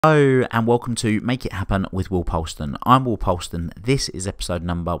Hello and welcome to Make It Happen with Will Polston. I'm Will Polston. This is episode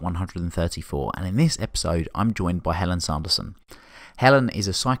number 134, and in this episode I'm joined by Helen Sanderson. Helen is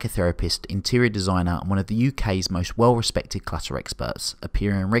a psychotherapist, interior designer and one of the UK's most well-respected clutter experts,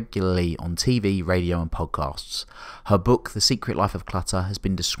 appearing regularly on TV, radio and podcasts. Her book, The Secret Life of Clutter, has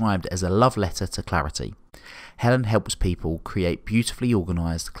been described as a love letter to clarity. Helen helps people create beautifully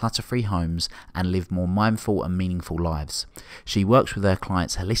organised, clutter-free homes and live more mindful and meaningful lives. She works with her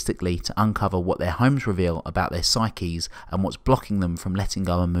clients holistically to uncover what their homes reveal about their psyches and what's blocking them from letting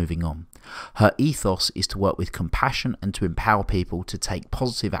go and moving on. Her ethos is to work with compassion and to empower people to take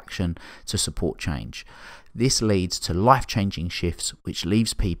positive action to support change. This leads to life-changing shifts which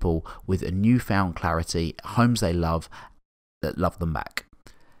leaves people with a newfound clarity, homes they love that love them back.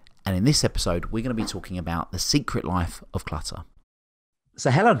 And in this episode, we're going to be talking about the secret life of clutter. So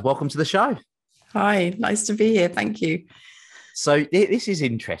Helen, welcome to the show. Hi, nice to be here. Thank you. So this is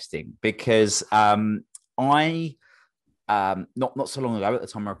interesting because I not so long ago, at the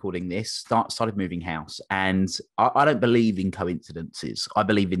time of recording this, started moving house, and I don't believe in coincidences. I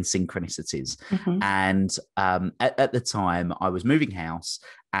believe in synchronicities. Mm-hmm. And at the time, I was moving house,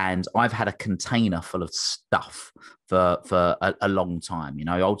 and I've had a container full of stuff for a long time. You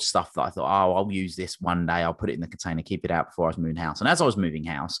know, old stuff that I thought, oh, I'll use this one day. I'll put it in the container, keep it out before I was moving house. And as I was moving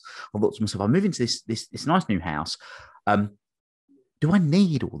house, I thought to myself, I'm moving to this nice new house. Do I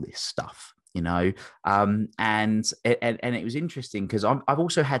need all this stuff? You know, and it was interesting because I've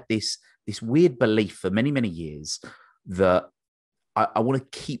also had this weird belief for many years that I want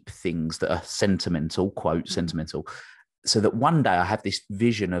to keep things that are sentimental, quote, sentimental, so that one day I have this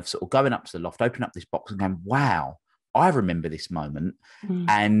vision of sort of going up to the loft, open up this box and going, wow, I remember this moment,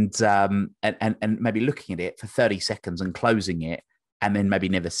 and maybe looking at it for 30 seconds and closing it, and then maybe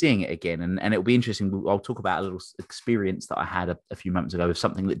never seeing it again. And it'll be interesting. I'll talk about a little experience that I had a few months ago with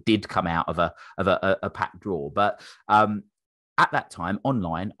something that did come out of a packed drawer. But at that time,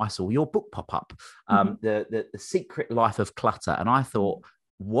 online, I saw your book pop up, the Secret Life of Clutter. And I thought,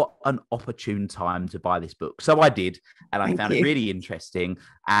 what an opportune time to buy this book. So I did, and I found it really interesting.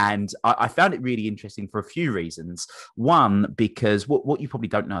 And I found it really interesting for a few reasons. One, because what you probably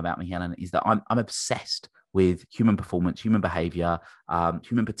don't know about me, Helen, is that I'm obsessed with human performance, human behavior,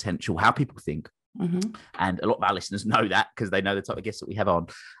 human potential, how people think. Mm-hmm. And a lot of our listeners know that because they know the type of guests that we have on.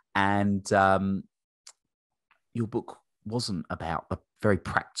 And your book wasn't about the very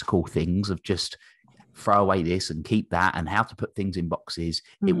practical things of just throw away this and keep that and how to put things in boxes.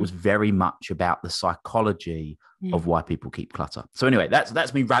 Mm-hmm. It was very much about the psychology of why people keep clutter. So anyway,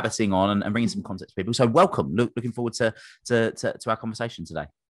 that's me rabbiting on and bringing some context to people. So welcome. Looking forward to our conversation today.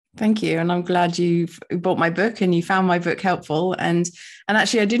 Thank you. And I'm glad you bought my book and you found my book helpful. And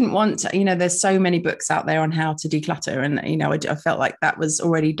actually, I didn't want to, there's so many books out there on how to declutter. And, I felt like that was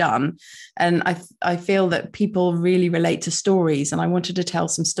already done. And I feel that people really relate to stories. And I wanted to tell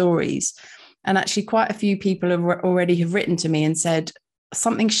some stories. And actually, quite a few people already have written to me and said,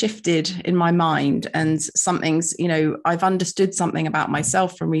 something shifted in my mind and something's, I've understood something about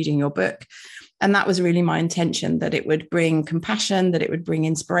myself from reading your book. And that was really my intention, that it would bring compassion, that it would bring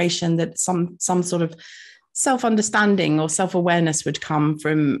inspiration, that some sort of self-understanding or self-awareness would come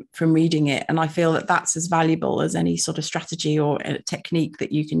from reading it. And I feel that that's as valuable as any sort of strategy or a technique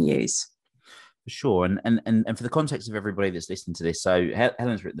that you can use. For sure. And for the context of everybody that's listening to this, so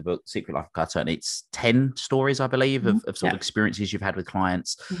Helen's written the book Secret Life of Clutter, and it's 10 stories, I believe, of sort of experiences you've had with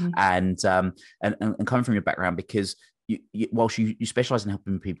clients. And coming from your background, because whilst you specialize in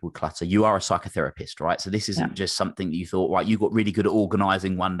helping people with clutter, you are a psychotherapist, right? So this isn't just something that you thought, right, you got really good at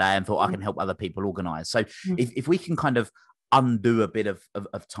organizing one day and thought, I can help other people organize. So if we can kind of undo a bit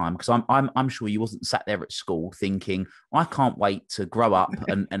of time, because I'm sure you wasn't sat there at school thinking, I can't wait to grow up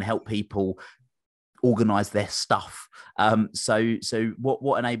and help people organize their stuff. So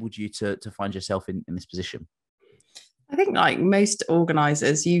what enabled you to find yourself in this position? I think, like most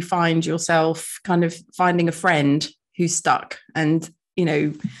organizers, you find yourself kind of finding a friend who's stuck and,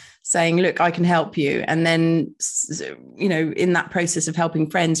 saying, look, I can help you. And then, in that process of helping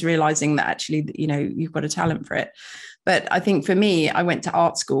friends, realizing that actually, you've got a talent for it. But I think for me, I went to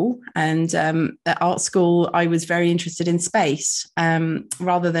art school, and at art school, I was very interested in space,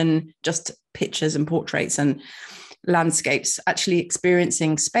 rather than just pictures and portraits and landscapes, actually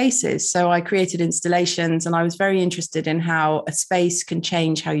experiencing spaces. So I created installations, and I was very interested in how a space can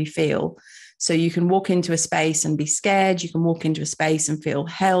change how you feel. So you can walk into a space and be scared. You can walk into a space and feel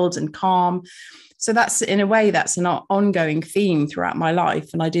held and calm. So that's, in a way, that's an ongoing theme throughout my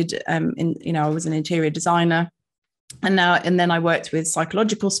life. And I did, I was an interior designer. And then I worked with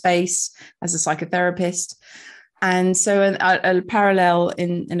psychological space as a psychotherapist. And so a parallel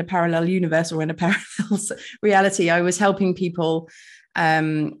in a parallel universe, or in a parallel reality, I was helping people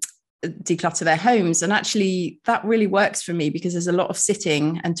declutter their homes. And actually that really works for me, because there's a lot of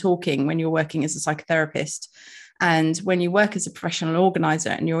sitting and talking when you're working as a psychotherapist. And when you work as a professional organizer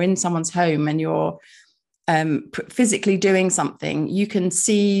and you're in someone's home and you're physically doing something, you can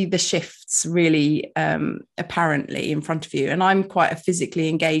see the shifts really apparently in front of you. And I'm quite a physically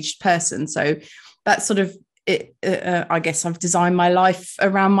engaged person. So that's sort of it. I guess I've designed my life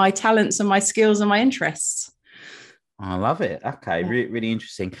around my talents and my skills and my interests. I love it. Okay, Yeah. really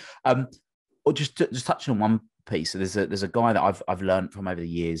interesting. Or just touching on one piece. So there's a guy that I've learned from over the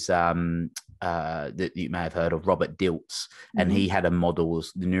years. That you may have heard of, Robert Dilts, and he had a model,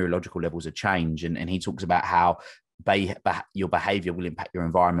 the neurological levels of change, and he talks about how your behavior will impact your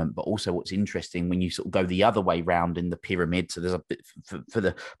environment. But also what's interesting when you sort of go the other way round in the pyramid. So there's a bit for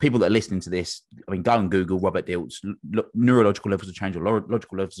the people that are listening to this, I mean, go and Google Robert Dilts, neurological levels of change or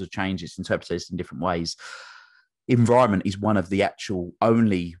logical levels of change. It's interpreted in different ways. Environment is one of the actual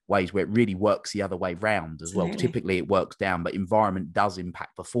only ways where it really works the other way round as well. Absolutely. Typically it works down, but environment does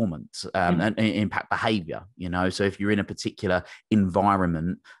impact performance and impact behavior, you know. So if you're in a particular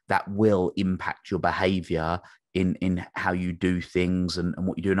environment, that will impact your behavior in how you do things and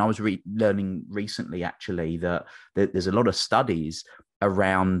what you do. And I was learning recently actually that there's a lot of studies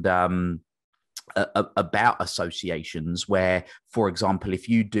around about associations where, for example, if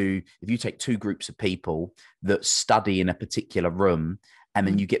you take two groups of people that study in a particular room, and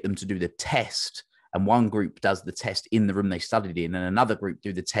then you get them to do the test, and one group does the test in the room they studied in, and another group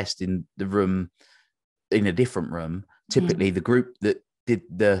do the test in the room, in a different room, typically the group that did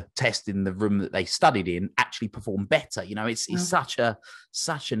the test in the room that they studied in actually performed better. You know, it's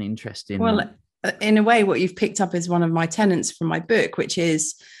such an interesting. Well, in a way, what you've picked up is one of my tenets from my book, which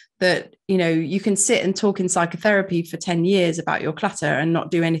is that, you know, you can sit and talk in psychotherapy for 10 years about your clutter and not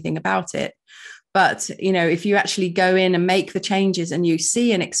do anything about it. But, you know, if you actually go in and make the changes and you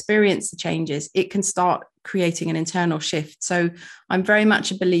see and experience the changes, it can start creating an internal shift. So I'm very much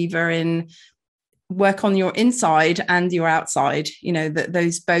a believer in work on your inside and your outside, you know, that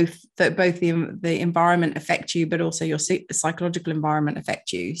both the environment affect you, but also your psychological environment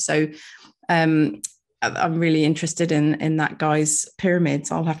affect you. So I'm really interested in that guy's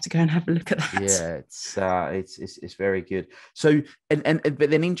pyramids. I'll have to go and have a look at that. Yeah, it's very good. So but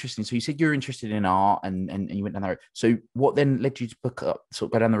then interesting. So you said you're interested in art and you went down that road. So what then led you to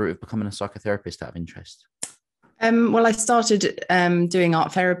go down the route of becoming a psychotherapist out of interest? Well, I started doing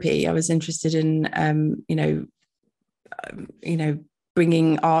art therapy. I was interested in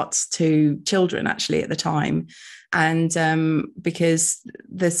bringing art to children actually at the time, and because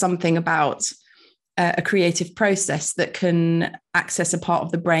there's something about a creative process that can access a part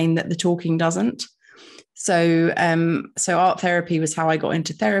of the brain that the talking doesn't. So art therapy was how I got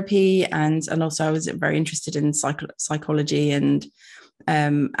into therapy, and also I was very interested in psychology and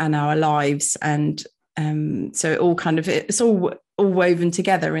our lives, and so it all it's all woven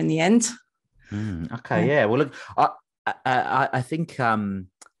together in the end. Okay, yeah. Well, look, I think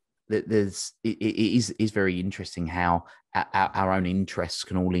that it is very interesting how our own interests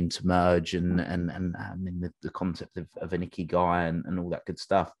can all intermerge and in the concept of an ikigai and all that good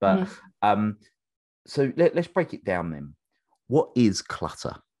stuff. But so let's break it down then. What is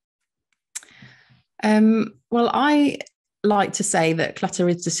clutter? Well, I like to say that clutter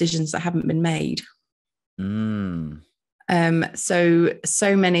is decisions that haven't been made.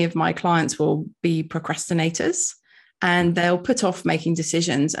 So many of my clients will be procrastinators, and they'll put off making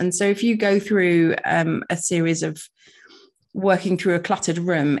decisions. And so if you go through a series of working through a cluttered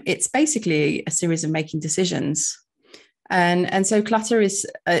room, it's basically a series of making decisions. And so clutter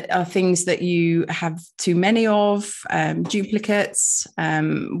are things that you have too many of, duplicates,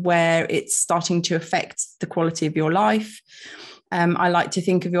 where it's starting to affect the quality of your life. I like to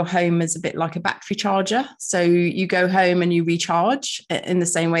think of your home as a bit like a battery charger. So you go home and you recharge in the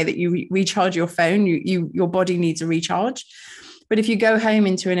same way that you recharge your phone. Your body needs a recharge. But if you go home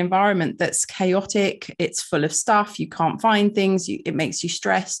into an environment that's chaotic, it's full of stuff, you can't find things, it makes you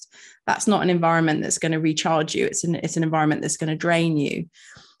stressed, that's not an environment that's going to recharge you. It's an environment that's going to drain you.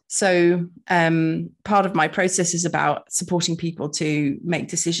 So part of my process is about supporting people to make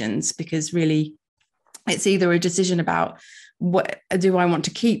decisions, because really it's either a decision about, what do I want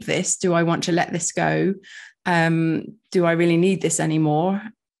to keep this? Do I want to let this go? Do I really need this anymore?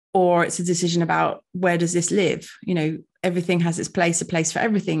 Or it's a decision about, where does this live? You know, everything has its place, a place for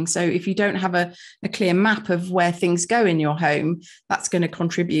everything. So if you don't have a clear map of where things go in your home, that's going to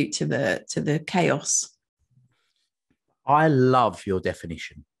contribute to the chaos. I love your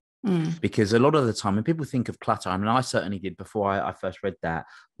definition. Because a lot of the time when people think of clutter, I mean, I certainly did before I first read that,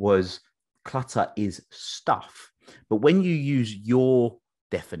 was clutter is stuff. But when you use your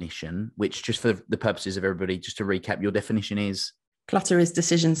definition, which just for the purposes of everybody, just to recap, your definition is? Clutter is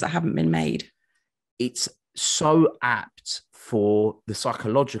decisions that haven't been made. It's so apt for the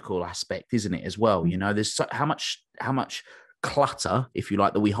psychological aspect, isn't it, as well? You know, there's how much clutter, if you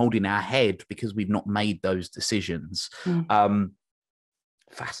like, that we hold in our head because we've not made those decisions.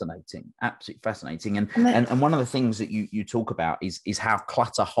 Fascinating, absolutely fascinating. And one of the things that you talk about is how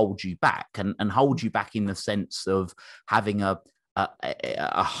clutter holds you back, and holds you back in the sense of having a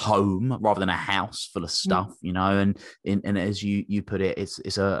home rather than a house full of stuff, you know, and as you put it,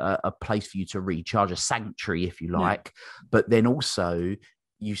 it's a place for you to recharge, a sanctuary, if you like. But then also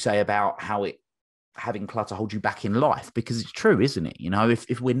you say about how having clutter holds you back in life, because it's true, isn't it? You know,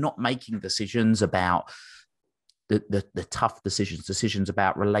 if we're not making decisions about the tough decisions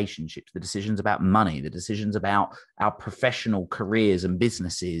about relationships, the decisions about money, the decisions about our professional careers and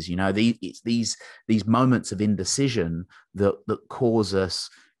businesses, you know, it's these moments of indecision that cause us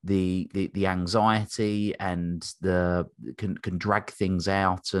the anxiety, and can drag things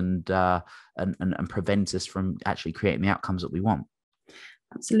out and prevent us from actually creating the outcomes that we want.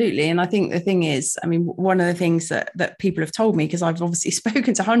 Absolutely. And I think the thing is, I mean, one of the things that people have told me, because I've obviously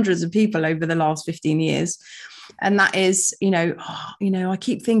spoken to hundreds of people over the last 15 years, and that is, I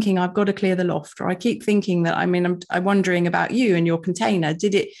keep thinking I've got to clear the loft, or I keep thinking that, I'm wondering about you and your container.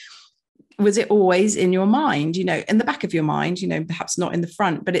 Was it always in your mind, in the back of your mind, perhaps not in the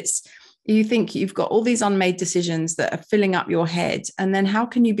front, but you think you've got all these unmade decisions that are filling up your head. And then how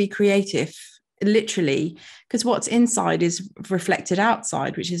can you be creative? Literally, because what's inside is reflected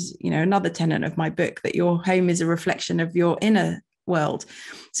outside, which is, another tenet of my book, that your home is a reflection of your inner world.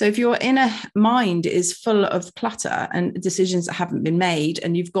 So if your inner mind is full of clutter and decisions that haven't been made,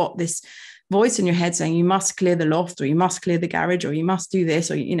 and you've got this voice in your head saying you must clear the loft, or you must clear the garage, or you must do this,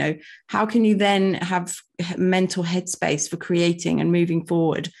 or, how can you then have mental headspace for creating and moving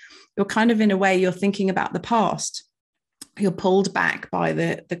forward? You're kind of, in a way, you're thinking about the past. You're pulled back by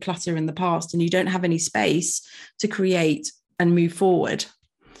the clutter in the past, and you don't have any space to create and move forward.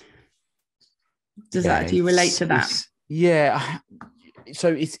 Do you relate to that? Yeah.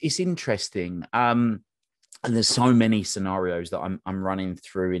 So it's interesting. And there's so many scenarios that I'm running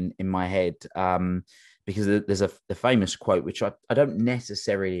through in my head, because there's the famous quote, which I don't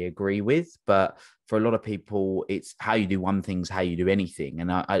necessarily agree with, but for a lot of people, it's how you do one thing's how you do anything.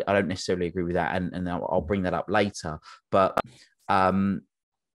 And I don't necessarily agree with that. And I'll bring that up later. But there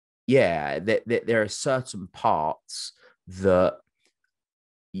are certain parts that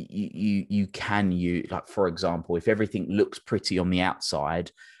you can use, like, for example, if everything looks pretty on the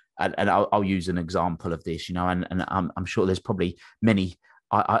outside, and I'll use an example of this, and I'm sure there's probably many.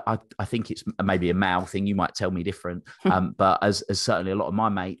 I think it's maybe a male thing. You might tell me different, but as certainly a lot of my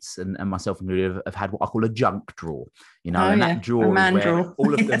mates and myself included have had what I call a junk drawer, that drawer is where drawer.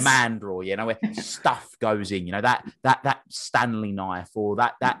 all of the man drawer, where stuff goes in, that Stanley knife, or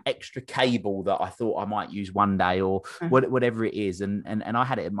that extra cable that I thought I might use one day, or whatever it is, and I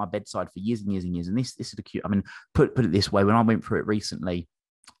had it at my bedside for years and years and years. And this is the cute. I mean, put it this way: when I went through it recently,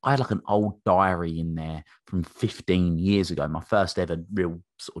 I had like an old diary in there from 15 years ago, my first ever real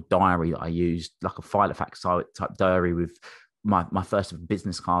sort of diary that I used, like a Filofax type diary with my first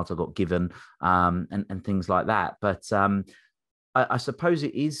business cards I got given, and things like that. But I suppose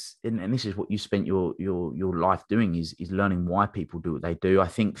it is, and this is what you spent your life doing, is learning why people do what they do. I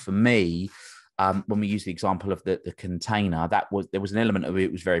think for me, when we use the example of the container, there was an element of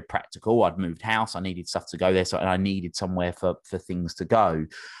it was very practical. I'd moved house, I needed stuff to go there, and I needed somewhere for things to go.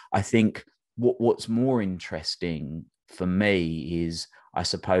 I think what's more interesting for me is, I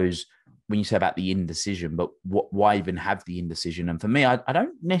suppose, when you say about the indecision, but why even have the indecision? And for me, I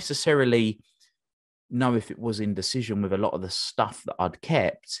don't necessarily know if it was indecision with a lot of the stuff that I'd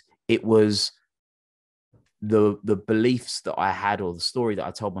kept. It was the beliefs that I had, or the story that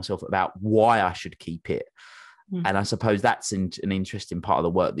I told myself about why I should keep it. And I suppose that's an interesting part of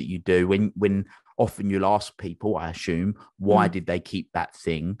the work that you do, when often you'll ask people, I assume, why did they keep that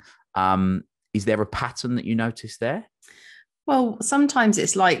thing? Is there a pattern that you notice there? Well, sometimes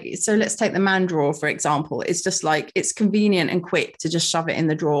it's like, so let's take the man drawer, for example. It's just like, it's convenient and quick to just shove it in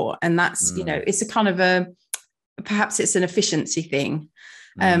the drawer. And that's, it's a kind of perhaps it's an efficiency thing.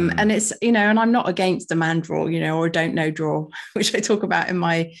 And it's, and I'm not against a man drawer, or a don't know drawer, which I talk about in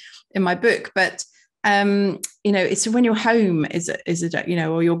my book. But, it's when your home is a,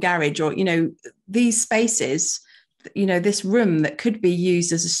 or your garage, or, these spaces, this room that could be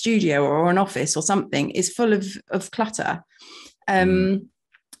used as a studio or an office or something, is full of clutter.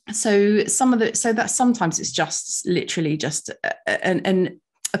 So that sometimes it's just literally just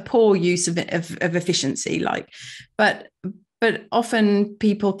a poor use of efficiency, like, but often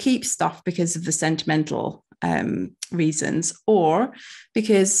people keep stuff because of the sentimental reasons, or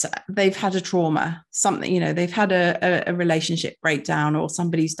because they've had a trauma, something, they've had a relationship breakdown, or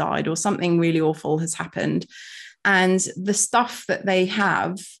somebody's died, or something really awful has happened. And the stuff that they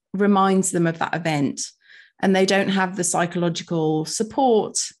have reminds them of that event. And they don't have the psychological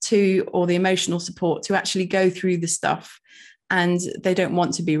support or the emotional support to actually go through the stuff. And they don't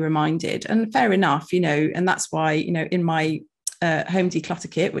want to be reminded. And fair enough, and that's why, in my home declutter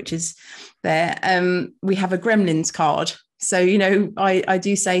kit, which is there, we have a gremlins card. So, I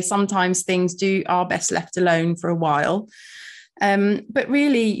do say sometimes things are best left alone for a while. But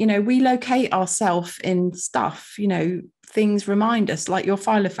really, we locate ourselves in stuff, things remind us, like your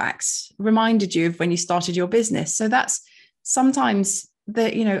Filofax reminded you of when you started your business. So that's sometimes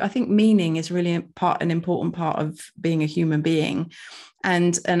I think meaning is really an important part of being a human being.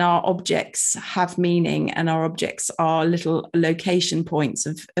 And our objects have meaning, and our objects are little location points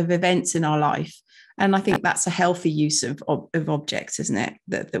of events in our life. And I think that's a healthy use of objects, isn't it?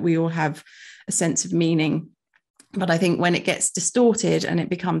 That we all have a sense of meaning. But I think when it gets distorted and it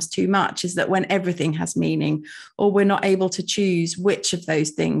becomes too much, is that when everything has meaning, or we're not able to choose which of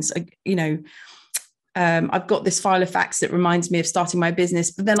those things, I've got this Filofax that reminds me of starting my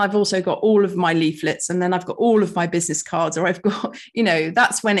business, but then I've also got all of my leaflets, and then I've got all of my business cards, or I've got,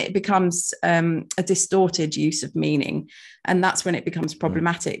 that's when it becomes a distorted use of meaning. And that's when it becomes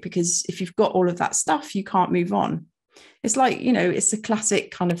problematic, because if you've got all of that stuff, you can't move on. It's like, it's a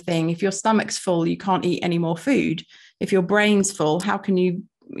classic kind of thing. If your stomach's full, you can't eat any more food. If your brain's full, how can you,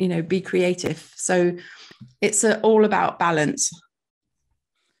 be creative? So it's all about balance.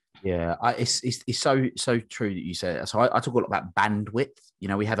 Yeah, it's so true that you say that. So I talk a lot about bandwidth.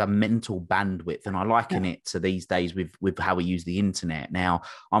 We have a mental bandwidth, and I liken it to these days with how we use the internet. Now,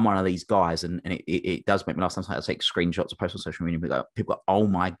 I'm one of these guys, and it does make me laugh. Sometimes I take screenshots of post on social media, and people go, "Oh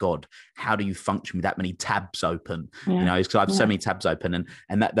my god, how do you function with that many tabs open?" It's because I have so many tabs open,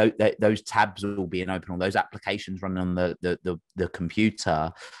 and that those tabs will be open, all those applications running on the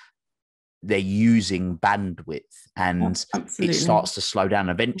computer. They're using bandwidth, and it starts to slow down.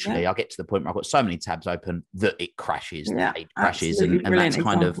 Eventually, I get to the point where I've got so many tabs open that it crashes. The page crashes, and that's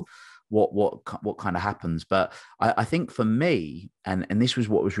kind of what kind of happens. But I think for me, and this was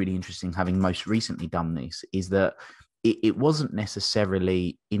what was really interesting, having most recently done this, is that it wasn't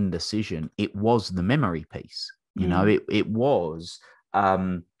necessarily indecision. It was the memory piece. It was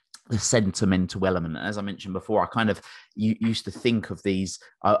the sentimental element. As I mentioned before, I kind of used to think of these.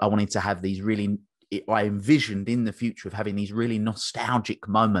 I wanted to have these really. I envisioned in the future of having these really nostalgic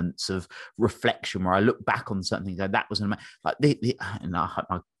moments of reflection where I look back on something and go, that was like and I hope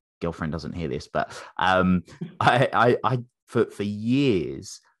my girlfriend doesn't hear this, but I for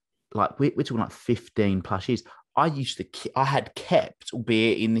years, like we're talking like 15 plus years, I had kept,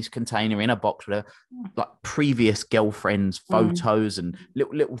 albeit in this container in a box, with like previous girlfriends' photos and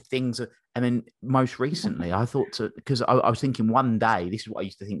little things. And then most recently, I thought because I was thinking one day, this is what I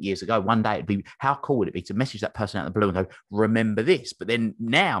used to think years ago, one day it'd be, how cool would it be to message that person out of the blue and go, remember this? But then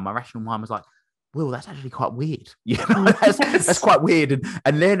now my rational mind was like, well, that's actually quite weird. That's quite weird.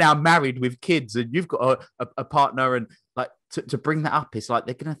 And they're now married with kids, and you've got a partner, and like to bring that up, it's like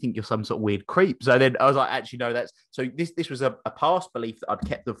they're going to think you're some sort of weird creep. So then I was like, actually, no, that's so. This was a past belief that I'd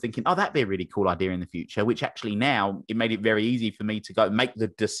kept of thinking, oh, that'd be a really cool idea in the future. Which actually now it made it very easy for me to go make the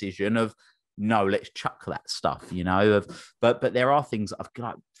decision of, no, let's chuck that stuff. But there are things I've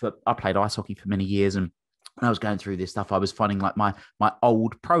like. I played ice hockey for many years, and when I was going through this stuff, I was finding like my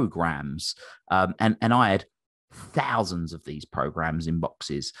old programs, and I had thousands of these programs in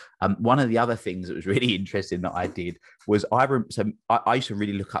boxes. One of the other things that was really interesting that I did was I used to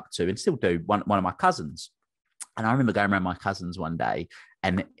really look up to, and still do, one of my cousins. And I remember going around my cousins one day,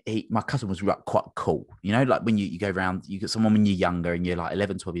 and my cousin was quite cool. Like when you go around, you get someone when you're younger and you're like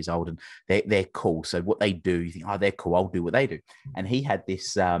 11, 12 years old, and they're cool. So what they do, you think, oh, they're cool, I'll do what they do. And he had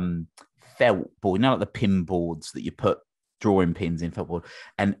this felt board, like the pin boards that you put drawing pins in, felt board.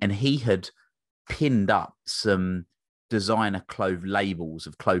 And he had pinned up some designer labels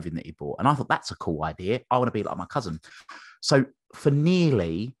of clothing that he bought. And I thought, that's a cool idea. I want to be like my cousin. So for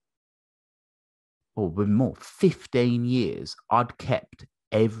nearly, or more, 15 years, I'd kept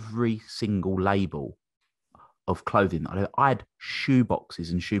every single label of clothing. I had shoe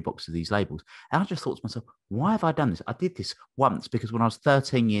boxes and shoe boxes of these labels. And I just thought to myself, why have I done this? I did this once because when I was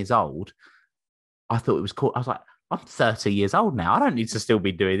 13 years old, I thought it was cool. I was like, I'm 30 years old now. I don't need to still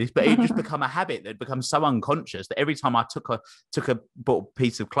be doing this, but it just become a habit that becomes so unconscious that every time I bought a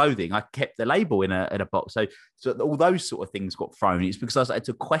piece of clothing, I kept the label in a box. So all those sort of things got thrown. It's because I started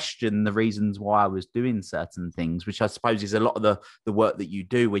to question the reasons why I was doing certain things, which I suppose is a lot of the work that you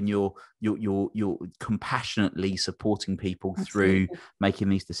do when you're compassionately supporting people through making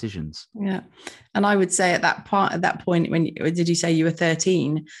these decisions. Yeah. And I would say at that point, did you say you were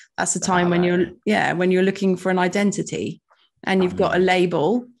 13? That's the time when you're looking for an identity, and you've got a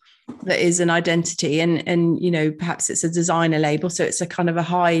label that is an identity, and perhaps it's a designer label, so it's a kind of a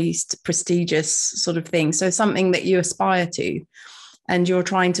high prestigious sort of thing, so something that you aspire to, and you're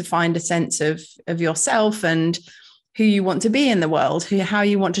trying to find a sense of yourself and who you want to be in the world, how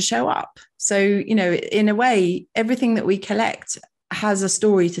you want to show up. So in a way, everything that we collect has a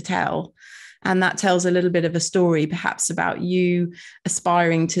story to tell, and that tells a little bit of a story perhaps about you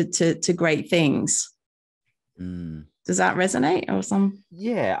aspiring to great things. Does that resonate or some?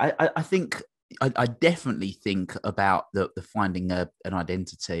 Yeah, I think I definitely think about the finding an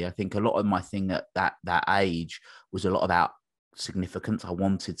identity. I think a lot of my thing at that age was a lot about significance. I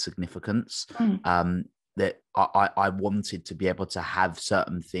wanted significance. That I wanted to be able to have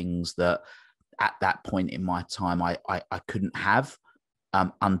certain things that at that point in my time I couldn't have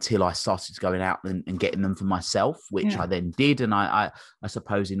until I started going out and getting them for myself, which I then did. And I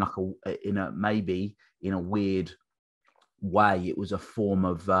suppose in a weird way, it was a form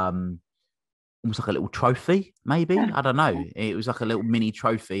of almost like a little trophy, maybe. I don't know. It was like a little mini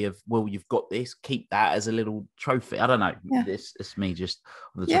trophy of, well, you've got this, keep that as a little trophy. I don't know. It's me just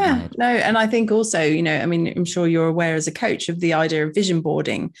on the top of my head. No, and I think also, I'm sure you're aware as a coach of the idea of vision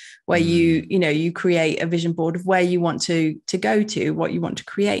boarding, where you create a vision board of where you want to go to, what you want to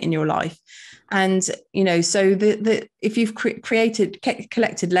create in your life. And, so if you've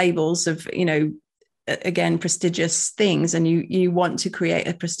collected labels of, again, prestigious things, and you want to create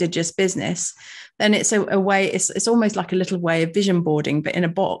a prestigious business, then it's a way, it's almost like a little way of vision boarding, but in a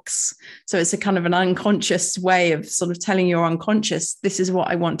box. So it's a kind of an unconscious way of sort of telling your unconscious, this is what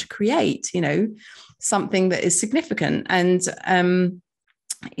I want to create, something that is significant. And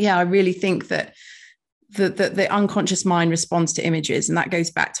I really think that the unconscious mind responds to images, and that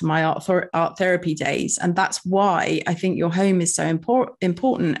goes back to my art therapy days. And that's why I think your home is so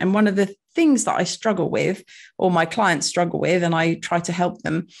important. And one of the things that I struggle with, or my clients struggle with, and I try to help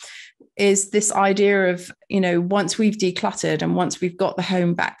them, is this idea of, once we've decluttered and once we've got the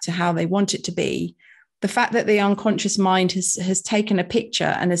home back to how they want it to be, the fact that the unconscious mind has taken a picture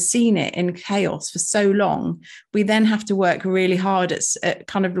and has seen it in chaos for so long, we then have to work really hard at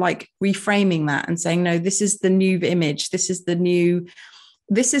kind of like reframing that and saying, no, this is the new image. This is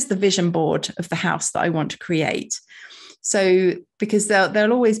the vision board of the house that I want to create. So, because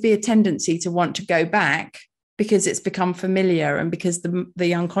there'll always be a tendency to want to go back because it's become familiar, and because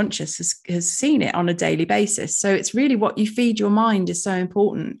the unconscious has seen it on a daily basis. So it's really what you feed your mind is so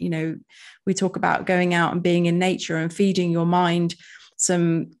important. We talk about going out and being in nature and feeding your mind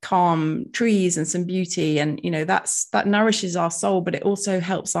some calm trees and some beauty. And, that nourishes our soul, but it also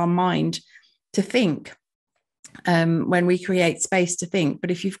helps our mind to think when we create space to think.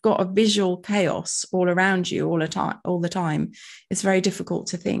 But if you've got a visual chaos all around you all the time, it's very difficult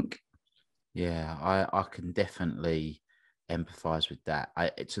to think. Yeah, I can definitely empathize with that.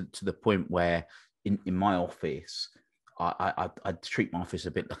 To the point where in my office, I treat my office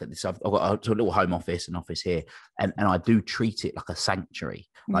a bit like this. I've got a little home office, an office here, and I do treat it like a sanctuary.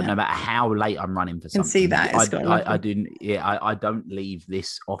 Like no matter how late I'm running for something, see that I don't leave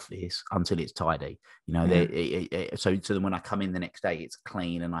this office until it's tidy. So then when I come in the next day, it's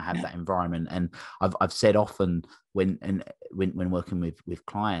clean and I have that environment. And I've said often when working with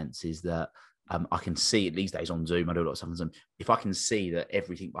clients is that I can see it these days on Zoom. I do a lot of stuff on Zoom. If I can see that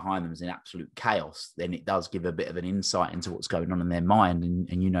everything behind them is in absolute chaos, then it does give a bit of an insight into what's going on in their mind, and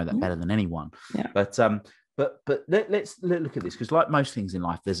that better than anyone. Yeah. But let's look at this, because like most things in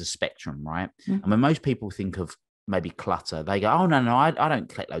life, there's a spectrum, right? And when most people think of maybe clutter, they go, oh no, I don't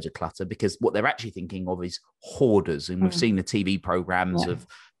collect loads of clutter, because what they're actually thinking of is hoarders. And we've seen the TV programs of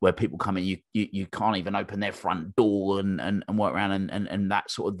where people come in, you can't even open their front door and walk around, and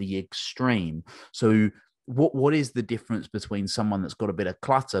that's sort of the extreme. So what is the difference between someone that's got a bit of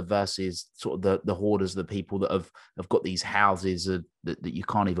clutter versus sort of the hoarders, the people that have got these houses that you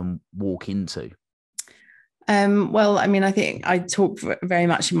can't even walk into? Well, I think I talk very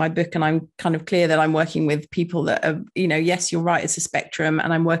much in my book, and I'm kind of clear that I'm working with people that are, yes, you're right, it's a spectrum,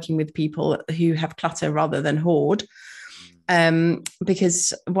 and I'm working with people who have clutter rather than hoard.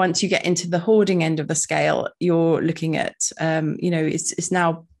 Because once you get into the hoarding end of the scale, you're looking at, it's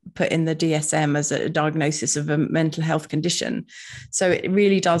now put in the DSM as a diagnosis of a mental health condition. So it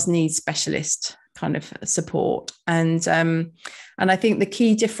really does need specialist kind of support. And I think the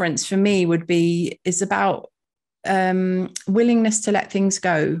key difference for me is about willingness to let things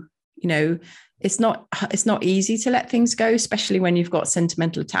go. You know, it's not easy to let things go, especially when you've got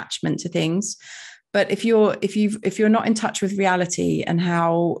sentimental attachment to things. But if you're not in touch with reality and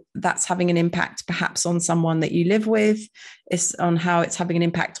how that's having an impact perhaps on someone that you live with, it's on how it's having an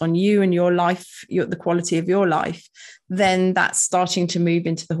impact on you and your life, the quality of your life, then that's starting to move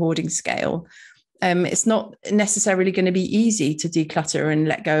into the hoarding scale. It's not necessarily going to be easy to declutter and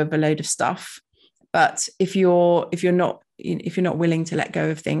let go of a load of stuff. But if you're not willing to let go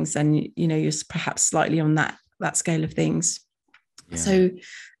of things, then you're perhaps slightly on that scale of things. Yeah. So,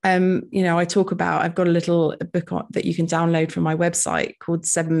 I talk about, I've got a little book that you can download from my website called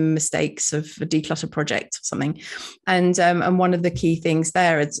 7 Mistakes of a Declutter Project or something. And one of the key things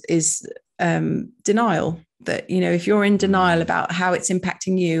there is denial. That, if you're in denial about how it's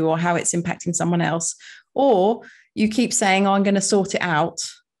impacting you or how it's impacting someone else, or you keep saying, I'm going to sort it out,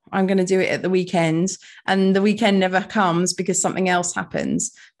 I'm going to do it at the weekend, and the weekend never comes because something else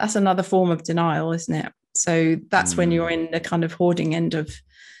happens, that's another form of denial, isn't it? So that's when you're in the kind of hoarding end of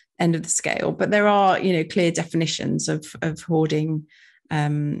the scale. But there are, clear definitions of hoarding,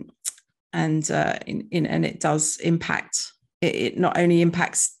 and it does impact. It not only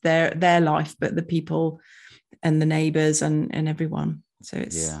impacts their life, but the people and the neighbours and everyone. So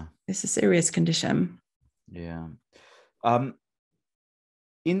it's a serious condition. Yeah.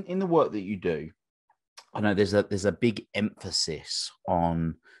 In the work that you do, I know there's a big emphasis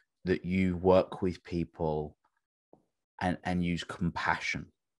on that you work with people and use compassion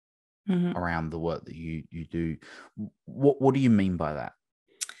around the work that you do. What do you mean by that?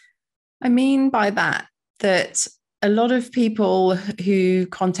 I mean by that a lot of people who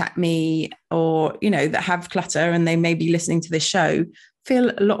contact me or, that have clutter and they may be listening to this show feel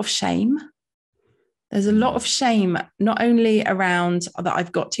a lot of shame. There's a lot of shame, not only around that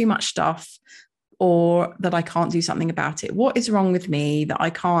I've got too much stuff or that I can't do something about it. What is wrong with me that I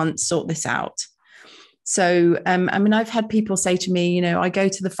can't sort this out? So, I've had people say to me, I go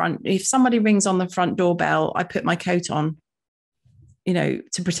to the front, if somebody rings on the front doorbell, I put my coat on,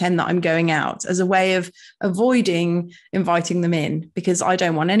 to pretend that I'm going out as a way of avoiding inviting them in, because I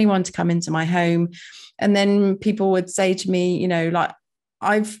don't want anyone to come into my home. And then people would say to me, like,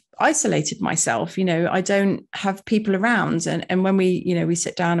 I've isolated myself, I don't have people around. And when we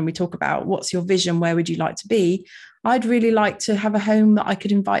sit down and we talk about what's your vision, where would you like to be? I'd really like to have a home that I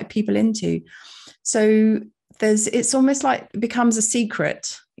could invite people into. So it's almost like it becomes a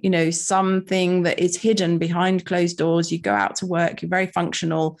secret, something that is hidden behind closed doors. You go out to work, you're very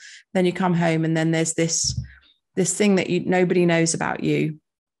functional, then you come home, and then there's this thing that nobody knows about you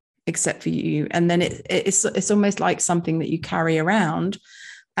except for you. And then it's almost like something that you carry around.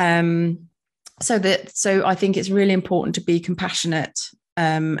 So I think it's really important to be compassionate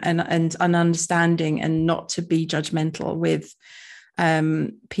and understanding, and not to be judgmental with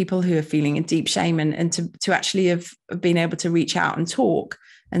people who are feeling in deep shame, and to actually have been able to reach out and talk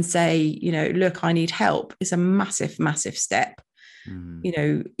and say, look, I need help, is a massive, massive step.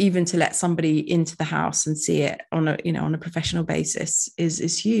 Even to let somebody into the house and see it on a professional basis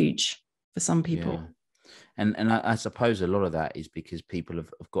is huge for some people. Yeah. And I suppose a lot of that is because people have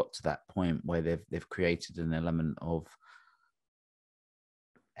got to that point where they've created an element of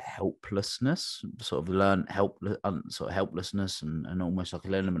helplessness, sort of helplessness, and almost like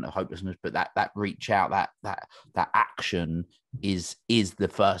an element of hopelessness. But that reach out, that action is the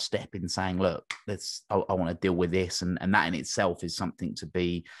first step in saying, look, I want to deal with this, and that in itself is something to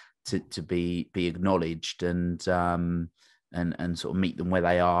be acknowledged, and sort of meet them where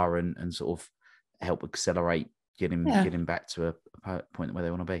they are, and sort of help accelerate getting back to a point where they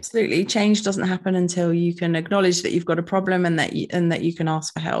want to be. Absolutely. Change doesn't happen until you can acknowledge that you've got a problem, and that you can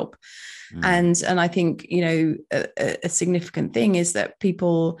ask for help. And I think, a significant thing is that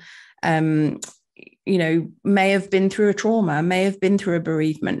people, may have been through a trauma, may have been through a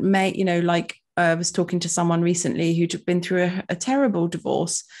bereavement, like I was talking to someone recently who'd been through a terrible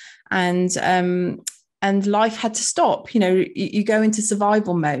divorce, and life had to stop. You go into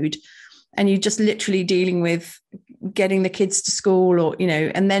survival mode, and you're just literally dealing with getting the kids to school, or,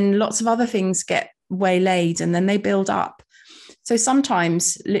 and then lots of other things get waylaid, and then they build up. So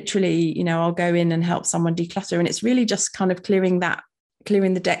sometimes literally, I'll go in and help someone declutter, and it's really just kind of clearing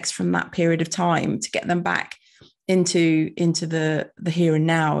the decks from that period of time to get them back into the here and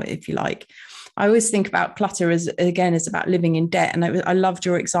now, if you like. I always think about clutter as about living in debt. And I loved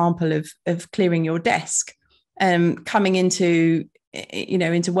your example of clearing your desk, coming into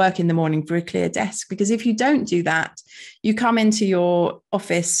into work in the morning for a clear desk. Because if you don't do that, you come into your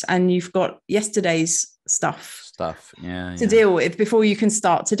office and you've got yesterday's stuff to deal with before you can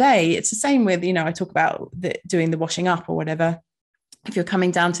start today. It's the same with, I talk about doing the washing up or whatever. If you're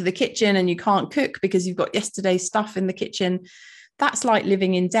coming down to the kitchen and you can't cook because you've got yesterday's stuff in the kitchen, that's like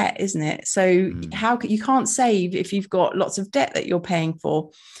living in debt, isn't it? So you can't save if you've got lots of debt that you're paying for.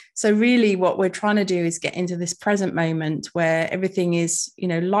 So really what we're trying to do is get into this present moment where everything is,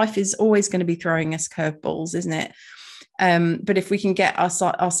 life is always going to be throwing us curveballs, isn't it? But if we can get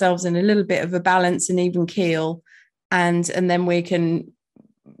ourselves in a little bit of a balance and even keel, and then we can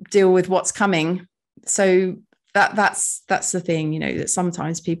deal with what's coming. So that's the thing, that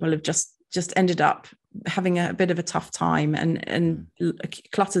sometimes people have just ended up having a bit of a tough time and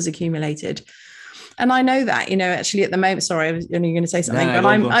clutter's accumulated. And I know that, actually at the moment, sorry, I was only going to say something,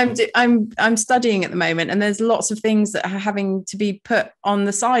 but I'm studying at the moment, and there's lots of things that are having to be put on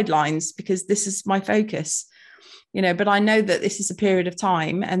the sidelines because this is my focus, but I know that this is a period of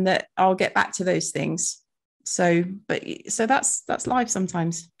time and that I'll get back to those things. So that's life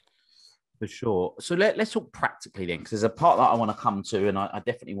sometimes. For sure. So let's talk practically then, because there's a part that I want to come to, and I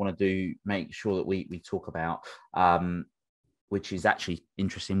definitely want to make sure that we talk about, which is actually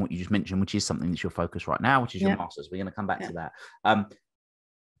interesting what you just mentioned, which is something that's your focus right now, which is your masters. We're going to come back to that.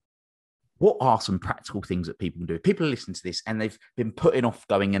 What are some practical things that people can do? If people are listening to this and they've been putting off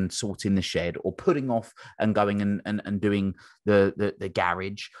going and sorting the shed, or putting off and going and doing the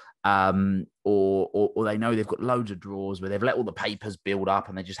garage, or they know they've got loads of drawers where they've let all the papers build up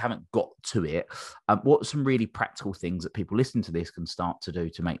and they just haven't got to it. What are some really practical things that people listening to this can start to do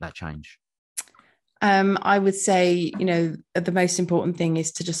to make that change? I would say, the most important thing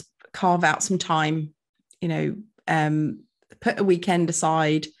is to just carve out some time, put a weekend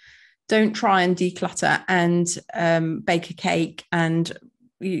aside. Don't try and declutter and bake a cake and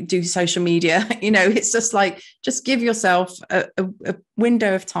do social media. It's just like, just give yourself a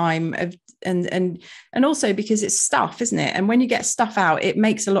window of time and also because it's stuff, isn't it? And when you get stuff out, it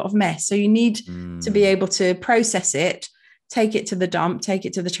makes a lot of mess. So you need to be able to process it, take it to the dump, take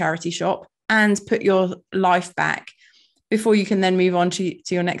it to the charity shop, and put your life back before you can then move on to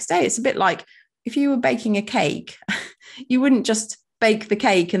your next day. It's a bit like if you were baking a cake, you wouldn't just bake the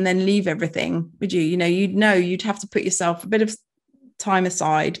cake and then leave everything, would you? You'd have to put yourself a bit of time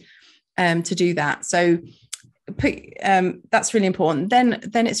aside to do that. So that's really important. Then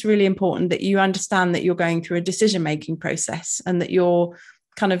it's really important that you understand that you're going through a decision-making process, and that you're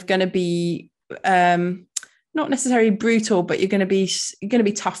kind of going to be not necessarily brutal, but you're going to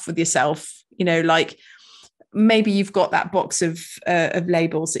be tough with yourself. Like maybe you've got that box of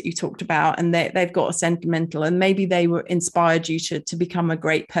labels that you talked about, and they've got a sentimental, and maybe they were inspired you to become a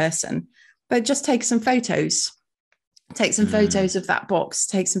great person. But just take some photos. Take some photos of that box,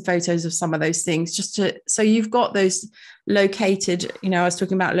 take some photos of some of those things, so you've got those located. I was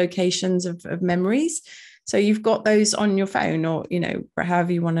talking about locations of memories. So you've got those on your phone, or,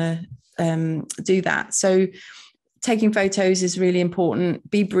 however you want to do that. So taking photos is really important.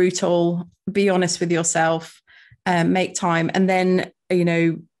 Be brutal, be honest with yourself, make time. And then,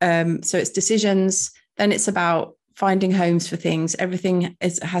 so it's decisions. Then it's about finding homes for things. Everything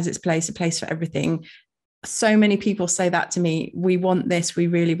has its place, a place for everything. So many people say that to me. We want this, we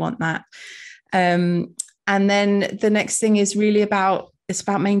really want that. And then the next thing is really about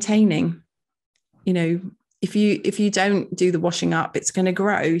maintaining. If you don't do the washing up, it's going to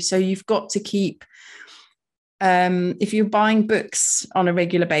grow. So you've got to keep, if you're buying books on a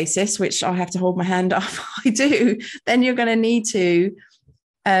regular basis, which I have to hold my hand up, I do, then you're going to need to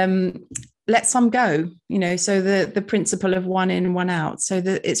let some go, so the principle of one in, one out. So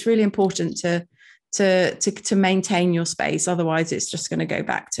that it's really important to maintain your space. Otherwise it's just going to go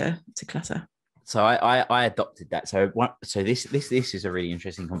back to clutter. So I adopted that. So this is a really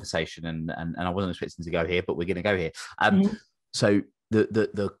interesting conversation, and I wasn't expecting to go here, but we're going to go here. So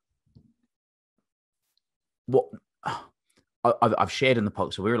what I've shared in the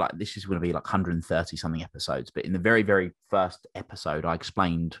podcast, so we were like, this is going to be like 130 something episodes, but in the very, very first episode, I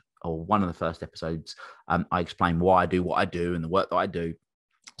explained, or one of the first episodes, I explained why I do what I do and the work that I do.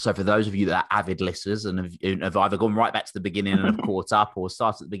 So for those of you that are avid listeners and have either gone right back to the beginning and have caught up, or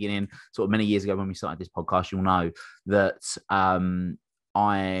started at the beginning sort of many years ago when we started this podcast, you'll know that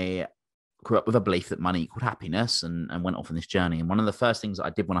I grew up with a belief that money equaled happiness, and went off on this journey. And one of the first things that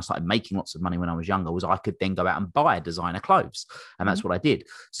I did when I started making lots of money when I was younger was I could then go out and buy designer clothes. And that's what I did.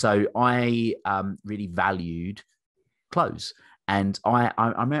 So I really valued clothes. And I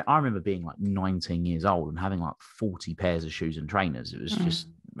remember being like 19 years old and having like 40 pairs of shoes and trainers. It was just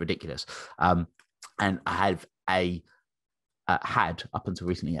ridiculous. And I have had up until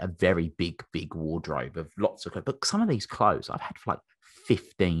recently a very big wardrobe of lots of clothes. But some of these clothes I've had for like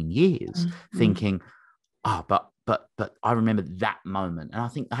 15 years, thinking, oh, but I remember that moment. And I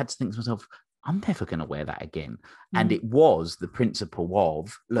think I had to think to myself, I'm never going to wear that again. And it was the principle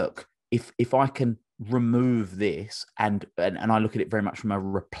of, look, if I can remove this and I look at it very much from a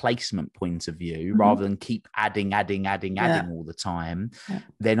replacement point of view, rather than keep adding all the time,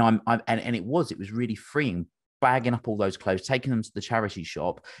 then and it was really freeing, bagging up all those clothes, taking them to the charity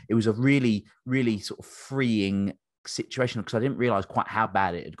shop. It was a really sort of freeing situation, because I didn't realize quite how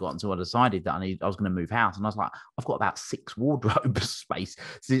bad it had gotten. So I decided that I was going to move house, and I was like, I've got about 6 wardrobe space,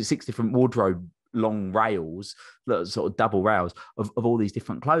 6 different wardrobe long rails, sort of double rails of all these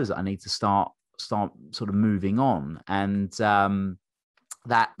different clothes that I need to start sort of moving on. And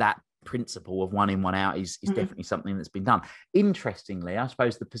that principle of one in, one out is definitely something that's been done. Interestingly, I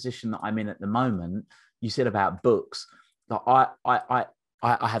suppose the position that I'm in at the moment, you said about books, that I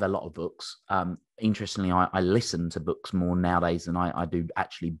have a lot of books. Interestingly, I listen to books more nowadays than I do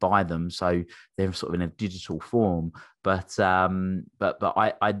actually buy them. So they're sort of in a digital form. But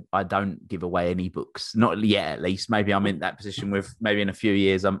I don't give away any books, not yet at least. Maybe I'm in that position with, maybe in a few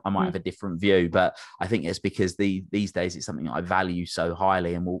years I might have a different view. But I think it's because these days it's something that I value so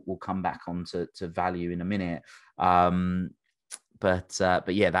highly, and we'll come back on to value in a minute. But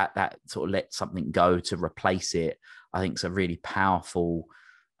yeah, that sort of let something go to replace it, I think it's a really powerful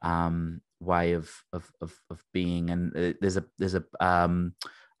way of being. And there's a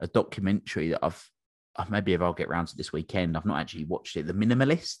documentary that maybe if I'll get around to this weekend. I've not actually watched it. The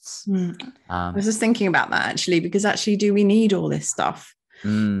Minimalists. I was just thinking about that actually, because actually, do we need all this stuff?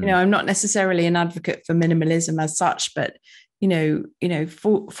 I'm not necessarily an advocate for minimalism as such, but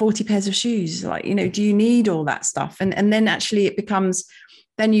 40 pairs of shoes, like, do you need all that stuff? And then actually it becomes,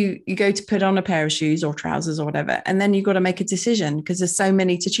 then you go to put on a pair of shoes or trousers or whatever, and then you've got to make a decision because there's so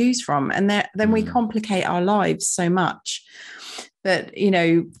many to choose from. And then we complicate our lives so much that,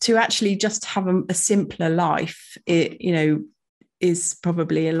 to actually just have a simpler life, is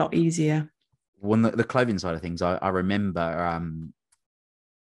probably a lot easier. One, the clothing side of things, I remember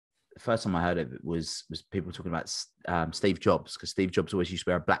the first time I heard of it was people talking about Steve Jobs, because Steve Jobs always used to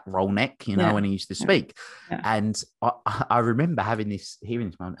wear a black roll neck, when he used to speak. Yeah. And I remember hearing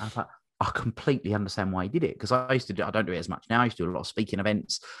this moment. I was like, I completely understand why he did it, because I don't do it as much now. I used to do a lot of speaking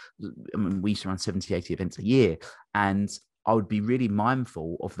events. I mean, we used to run 70, 80 events a year. And I would be really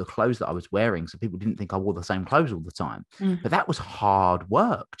mindful of the clothes that I was wearing, so people didn't think I wore the same clothes all the time. But that was hard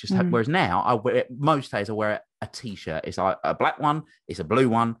work. Whereas now, most days I wear a t-shirt. It's like a black one, it's a blue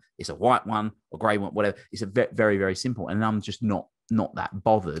one, it's a white one, a grey one, whatever. It's a very, very simple, and I'm just not that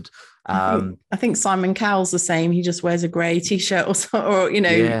bothered. I think Simon Cowell's the same. He just wears a grey t-shirt or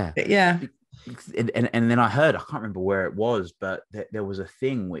yeah. And then I heard, I can't remember where it was, but there was a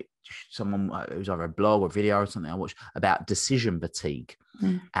thing which someone, it was either a blog or video or something I watched, about decision fatigue.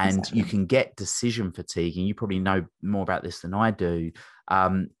 And exactly. You can get decision fatigue, and you probably know more about this than I do.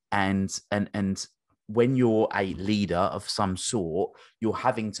 And when you're a leader of some sort, you're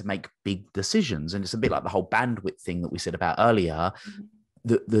having to make big decisions. And it's a bit like the whole bandwidth thing that we said about earlier.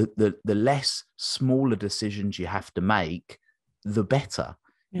 The less smaller decisions you have to make, the better.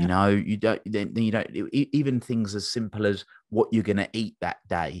 Yeah. You don't even things as simple as what you're going to eat that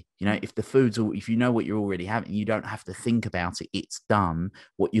day. If you know what you're already having, you don't have to think about it. It's done.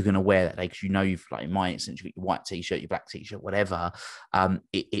 What you're going to wear that day, because you've, like in my instance, you got your white t-shirt, your black t-shirt, whatever.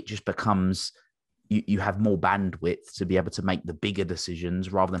 It just becomes, you have more bandwidth to be able to make the bigger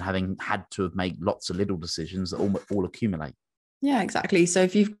decisions, rather than having had to have made lots of little decisions that all accumulate. Yeah, exactly. So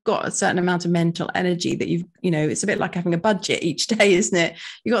if you've got a certain amount of mental energy that it's a bit like having a budget each day, isn't it?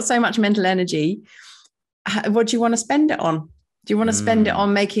 You've got so much mental energy. What do you want to spend it on? Do you want to spend it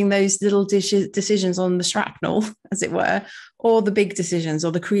on making those little decisions on the shrapnel, as it were, or the big decisions,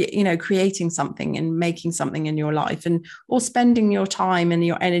 or the creating something and making something in your life, or spending your time and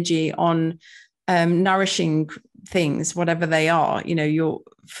your energy on nourishing things, whatever they are, you're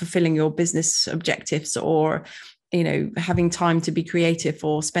fulfilling your business objectives, or having time to be creative,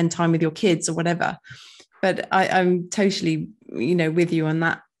 or spend time with your kids or whatever. But I'm totally, with you on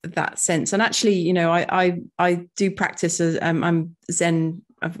that sense. And actually, I do practice I'm Zen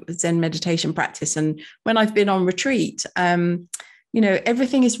meditation practice. And when I've been on retreat,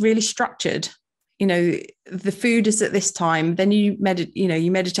 everything is really structured. The food is at this time, then you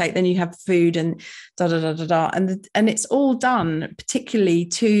meditate, then you have food, and and it's all done particularly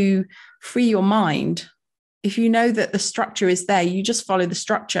to free your mind. If you know that the structure is there, you just follow the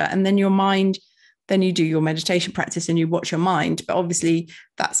structure, and then your mind, then you do your meditation practice and you watch your mind. But obviously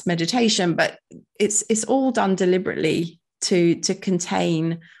that's meditation, but it's all done deliberately to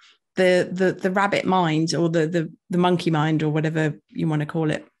contain the rabbit mind, or the monkey mind, or whatever you want to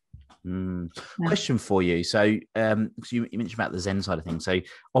call it. Yeah. Question for you. So, you mentioned about the Zen side of things. So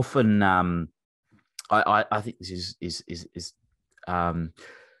often, I think this is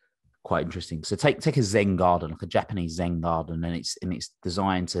quite interesting. So take a Zen garden, like a Japanese Zen garden, and it's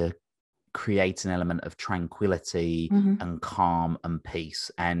designed to create an element of tranquility and calm and peace.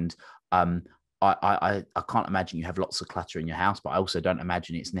 And I can't imagine you have lots of clutter in your house, but I also don't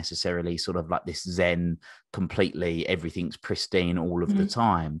imagine it's necessarily sort of like this Zen, completely everything's pristine all of the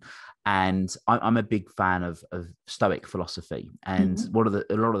time. And I'm a big fan of Stoic philosophy. And a lot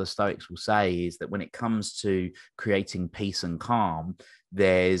of the Stoics will say is that when it comes to creating peace and calm,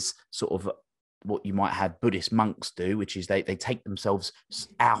 there's sort of what you might have Buddhist monks do, which is they take themselves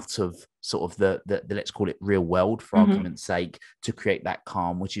out of sort of the let's call it real world, for argument's sake, to create that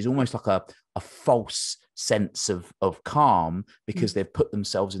calm, which is almost like a false sense of calm, because they've put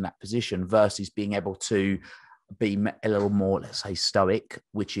themselves in that position, versus being able to be a little more, let's say, stoic,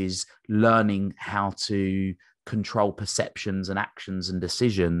 which is learning how to control perceptions and actions and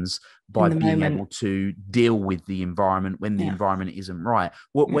decisions by being able to deal with the environment when the environment isn't right.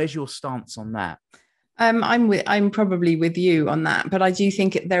 Where's your stance on that? I'm probably with you on that, but I do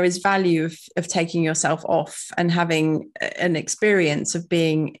think there is value of taking yourself off and having an experience of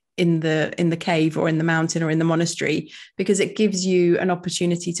being in the cave or in the mountain or in the monastery, because it gives you an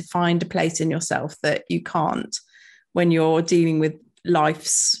opportunity to find a place in yourself that you can't when you're dealing with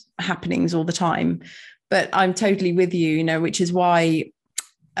life's happenings all the time. But I'm totally with you, which is why,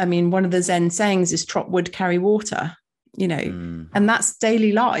 I mean, one of the Zen sayings is "Trot wood, carry water," and that's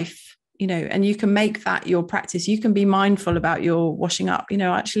daily life, and you can make that your practice. You can be mindful about your washing up.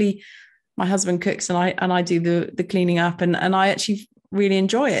 Actually, my husband cooks and I do the cleaning up, and I actually really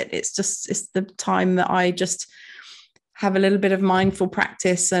enjoy it. It's the time that I just have a little bit of mindful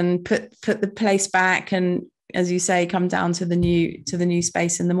practice and put the place back, and, as you say, come down to the new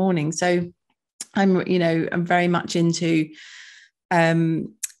space in the morning. So I'm very much into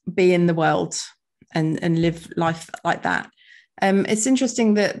be in the world and live life like that. It's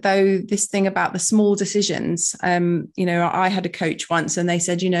interesting that, though, this thing about the small decisions, I had a coach once and they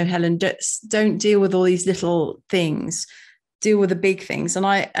said, Helen, don't deal with all these little things, deal with the big things. And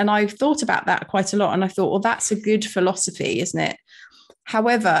I've thought about that quite a lot. And I thought, well, that's a good philosophy, isn't it?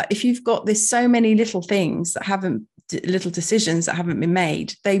 However, if you've got this so many little things little decisions that haven't been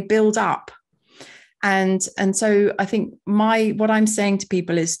made, they build up. And so I think what I'm saying to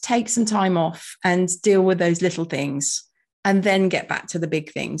people is take some time off and deal with those little things, and then get back to the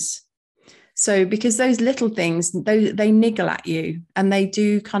big things. So, because those little things, they niggle at you, and they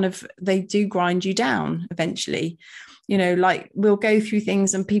do grind you down eventually. Like, we'll go through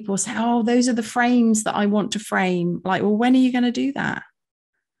things and people say, oh, those are the frames that I want to frame. Like, well, when are you going to do that?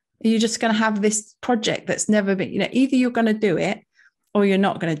 Are you just going to have this project that's never been, either you're going to do it or you're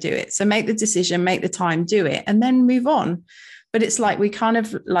not going to do it. So make the decision, make the time, do it, and then move on. But it's like, we kind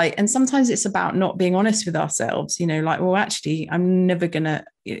of like, and sometimes it's about not being honest with ourselves, like, well, actually, I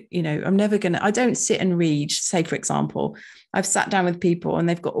don't sit and read. Say, for example, I've sat down with people and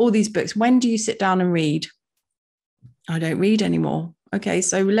they've got all these books. When do you sit down and read? I don't read anymore. Okay,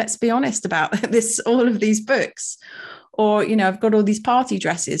 so let's be honest about all of these books. Or, I've got all these party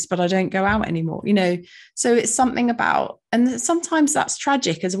dresses, but I don't go out anymore, So it's something about, and sometimes that's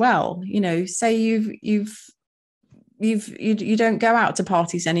tragic as well. Say you don't go out to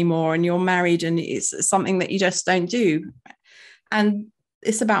parties anymore, and you're married, and it's something that you just don't do. And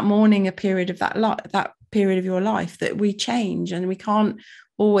it's about mourning a period of that period of your life, that we change, and we can't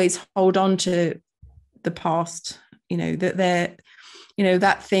always hold on to the past,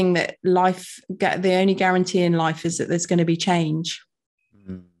 that thing that the only guarantee in life is that there's going to be change.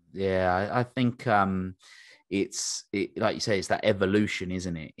 Yeah, I think it's like you say, it's that evolution,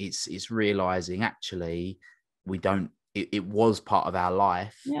 isn't it? It's realizing, actually, it was part of our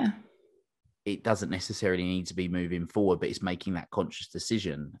life. Yeah. It doesn't necessarily need to be moving forward, but it's making that conscious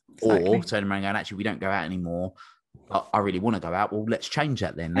decision. Exactly. Or turning around and going, actually, we don't go out anymore. I really want to go out. Well, let's change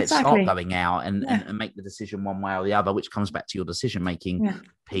that then. Let's Exactly. start going out and make the decision one way or the other, which comes back to your decision-making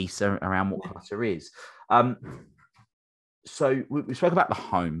piece around what clutter is. So we spoke about the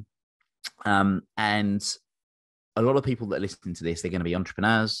home, and a lot of people that listen to this, they're going to be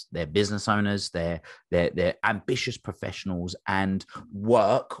entrepreneurs, they're business owners, they're ambitious professionals, and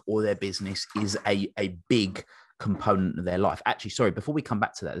work or their business is a big component of their life. Actually, sorry, before we come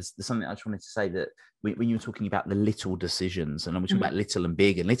back to that, there's something I just wanted to say, that when you were talking about the little decisions, and I'm talking about little and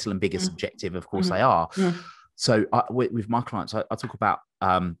big are subjective, of course they are. So with my clients, I talk about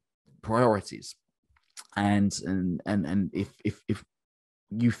priorities. And if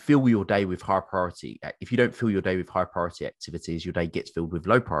you fill your day with high priority, if you don't fill your day with high priority activities, your day gets filled with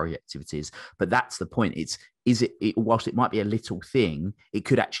low priority activities. But that's the point. Whilst it might be a little thing, it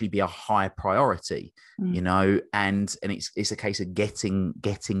could actually be a high priority, and it's a case of getting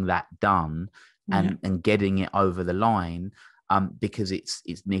that done and getting it over the line. Because it's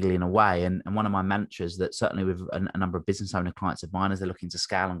niggling away. And one of my mantras that certainly with a number of business owner clients of mine, as they're looking to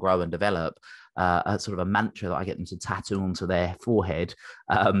scale and grow and develop, a sort of a mantra that I get them to tattoo onto their forehead,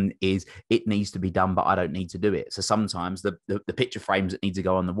 is it needs to be done, but I don't need to do it. So sometimes the picture frames that need to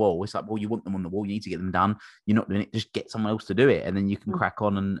go on the wall, it's like, well, you want them on the wall, you need to get them done. You're not doing it, just get someone else to do it, and then you can crack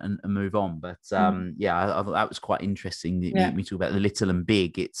on and move on. But I thought that was quite interesting. We talk about the little and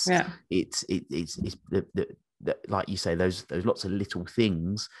big. It's like you say, those lots of little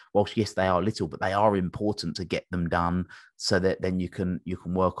things, whilst yes they are little, but they are important to get them done, so that then you can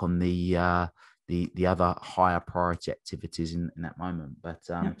work on the other higher priority activities in that moment. But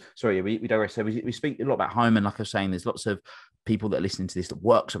sorry, we digress. So we speak a lot about home, and like I was saying, there's lots of people that are listening to this that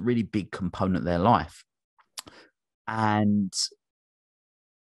work's a really big component of their life, and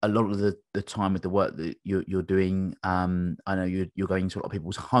a lot of the time with the work that you're doing, I know you're going to a lot of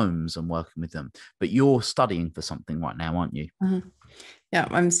people's homes and working with them, but you're studying for something right now, aren't you? Mm-hmm. Yeah,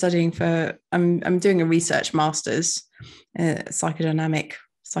 I'm studying I'm doing a research master's, psychodynamic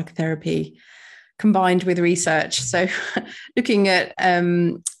psychotherapy combined with research. So looking at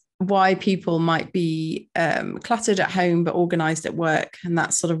why people might be cluttered at home but organized at work, and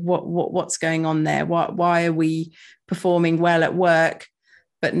that's sort of what's going on there. Why are we performing well at work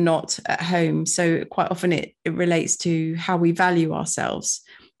but not at home? So quite often it relates to how we value ourselves.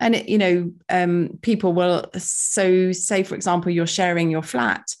 And people will, so say, for example, you're sharing your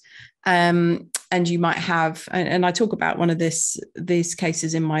flat, and you might have, and I talk about one of these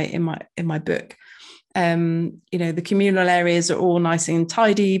cases in my book. The communal areas are all nice and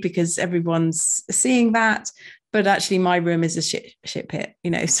tidy because everyone's seeing that, but actually my room is a shit pit,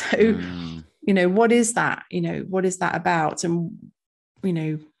 so what is that? What is that about? And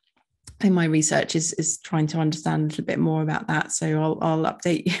in my research is trying to understand a little bit more about that. So I'll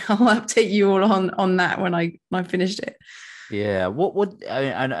update you all on that when I finished it. Yeah.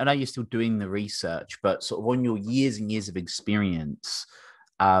 I know you're still doing the research, but sort of on your years and years of experience,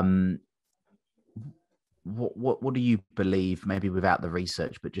 what do you believe, maybe without the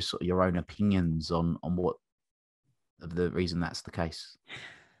research, but just sort of your own opinions on what of the reason that's the case?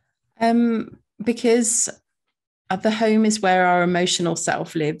 Because the home is where our emotional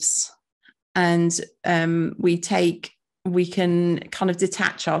self lives, and we can kind of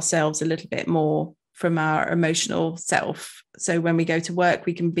detach ourselves a little bit more from our emotional self. So when we go to work,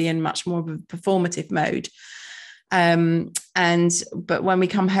 we can be in much more of a performative mode. But when we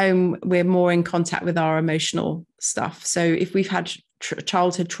come home, we're more in contact with our emotional stuff. So if we've had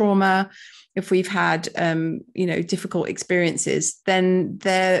childhood trauma, if we've had difficult experiences, then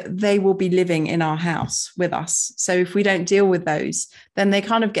they will be living in our house with us. So if we don't deal with those, then they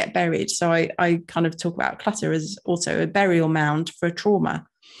kind of get buried. So I kind of talk about clutter as also a burial mound for trauma.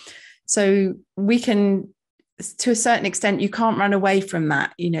 So we can, to a certain extent, you can't run away from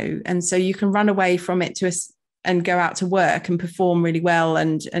that, and so you can run away from it and go out to work and perform really well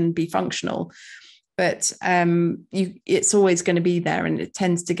and be functional. But it's always going to be there, and it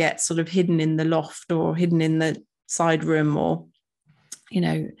tends to get sort of hidden in the loft or hidden in the side room, or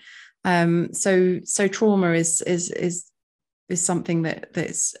so trauma is something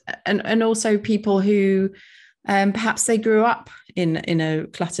that's and also people who perhaps they grew up in a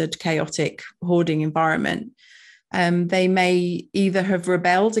cluttered, chaotic, hoarding environment. They may either have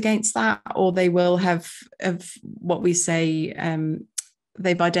rebelled against that, or they will have what we say,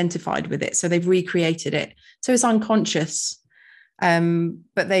 they've identified with it, so they've recreated it. So it's unconscious,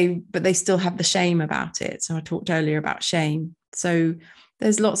 but they still have the shame about it. So I talked earlier about shame. So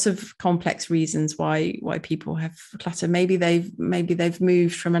there's lots of complex reasons why people have clutter. Maybe they've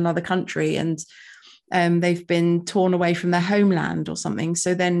moved from another country and they've been torn away from their homeland or something.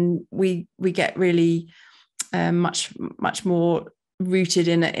 So then we get really much more rooted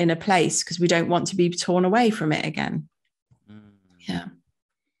in a place because we don't want to be torn away from it again.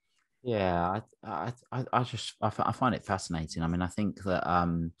 Yeah, I find it fascinating. I mean, I think that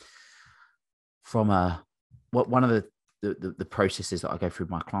one of the processes that I go through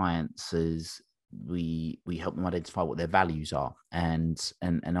with my clients is we help them identify what their values are, and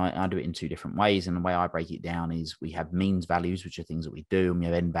I do it in two different ways. And the way I break it down is we have means values, which are things that we do, and we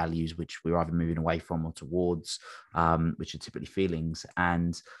have end values, which we're either moving away from or towards, which are typically feelings.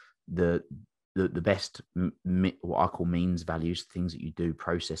 And the best, what I call means values, things that you do,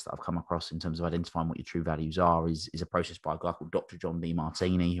 process that I've come across in terms of identifying what your true values are, is a process by a guy called Dr. John B.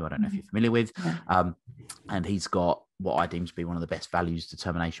 Martini, who I don't know if you're familiar with. Yeah. And he's got what I deem to be one of the best values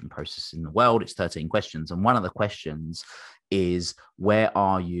determination processes in the world. It's 13 questions. And one of the questions is, where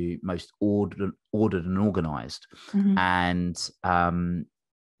are you most ordered and organized? And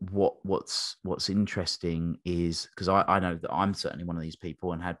what's interesting is, because I know that I'm certainly one of these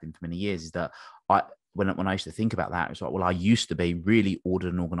people and had been for many years, is that when I used to think about that, it's like, well, I used to be really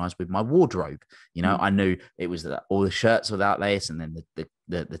ordered and organized with my wardrobe. I knew it was that all the shirts were without lace, and then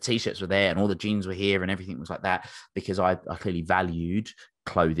the t-shirts were there, and all the jeans were here, and everything was like that, because I clearly valued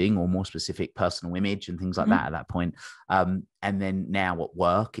clothing, or more specific, personal image and things like that at that point. And then now at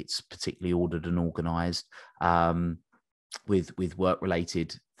work, it's particularly ordered and organized with work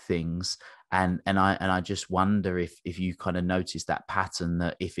related things. And I just wonder if you kind of notice that pattern,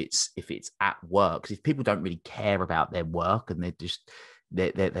 that if it's at work, because if people don't really care about their work, and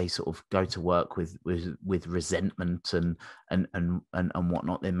they sort of go to work with resentment and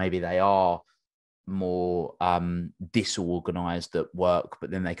whatnot, then maybe they are more disorganized at work, but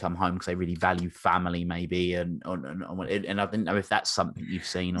then they come home because they really value family, maybe, and I didn't know if that's something you've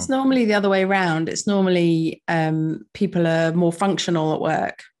seen. It's normally the other way around. It's normally people are more functional at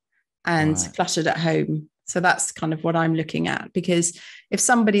work and cluttered at home. So that's kind of what I'm looking at, because if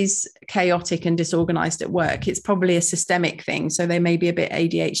somebody's chaotic and disorganized at work, it's probably a systemic thing. So they may be a bit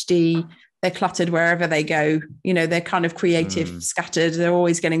ADHD, they're cluttered wherever they go, they're kind of creative, scattered, they're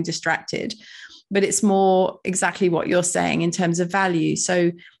always getting distracted. But it's more exactly what you're saying in terms of value.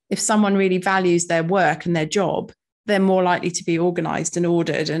 So if someone really values their work and their job, they're more likely to be organized and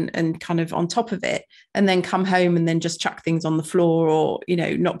ordered and kind of on top of it, and then come home and then just chuck things on the floor, or,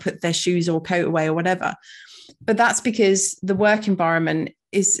 not put their shoes or coat away or whatever. But that's because the work environment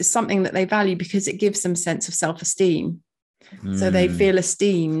is something that they value, because it gives them a sense of self-esteem. So they feel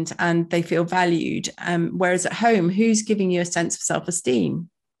esteemed and they feel valued. Whereas at home, who's giving you a sense of self-esteem?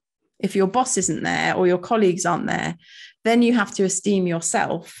 If your boss isn't there or your colleagues aren't there, then you have to esteem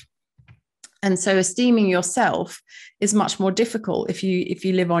yourself. And so esteeming yourself is much more difficult if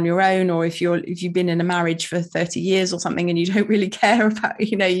you live on your own, or if you've been in a marriage for 30 years or something, and you don't really care about,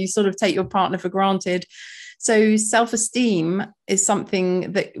 you sort of take your partner for granted. So self-esteem is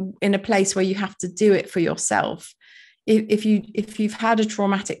something that, in a place where you have to do it for yourself. If you've had a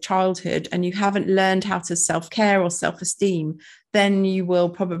traumatic childhood and you haven't learned how to self-care or self-esteem, then you will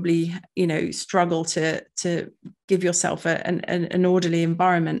probably, struggle to give yourself an orderly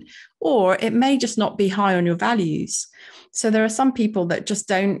environment, or it may just not be high on your values. So there are some people that just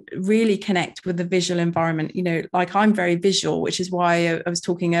don't really connect with the visual environment. Like I'm very visual, which is why I was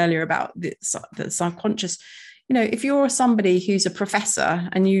talking earlier about the subconscious. If you're somebody who's a professor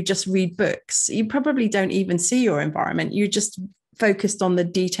and you just read books, you probably don't even see your environment. You're just focused on the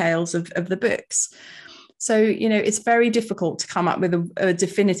details of the books. So, it's very difficult to come up with a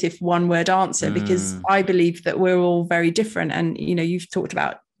definitive one-word answer, because I believe that we're all very different. And, you've talked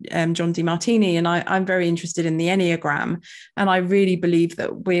about John DeMartini, and I'm very interested in the Enneagram. And I really believe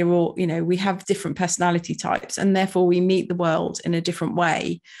that we're all, we have different personality types, and therefore we meet the world in a different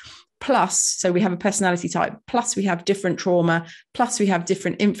way. Plus, so we have a personality type, plus we have different trauma, plus we have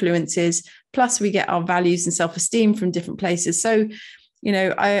different influences, plus we get our values and self-esteem from different places. So,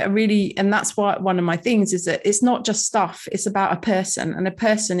 I really, and that's why one of my things is that it's not just stuff, it's about a person, and a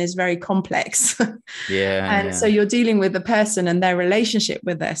person is very complex. So you're dealing with a person and their relationship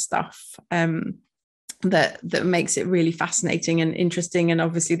with their stuff. That makes it really fascinating and interesting. And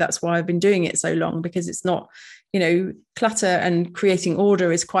obviously that's why I've been doing it so long, because it's not, clutter and creating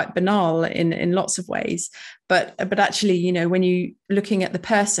order is quite banal in lots of ways. But actually, when you looking at the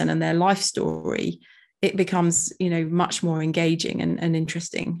person and their life story, it becomes, much more engaging and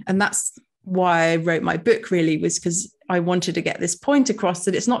interesting. And that's why I wrote my book, really, was because I wanted to get this point across,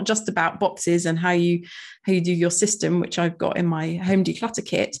 that it's not just about boxes and how you do your system, which I've got in my home declutter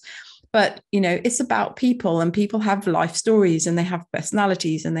kit. But, it's about people, and people have life stories, and they have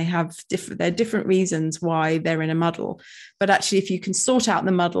personalities, and they have different reasons why they're in a muddle. But actually, if you can sort out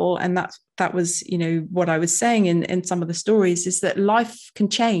the muddle, and that was, what I was saying in some of the stories, is that life can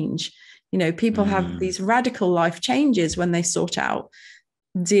change. People have these radical life changes when they sort out,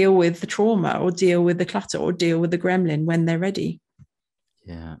 deal with the trauma, or deal with the clutter, or deal with the gremlin when they're ready.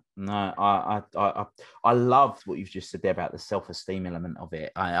 Yeah, no, I loved what you've just said there about the self-esteem element of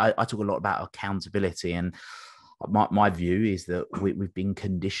it. I talk a lot about accountability, and my view is that we've been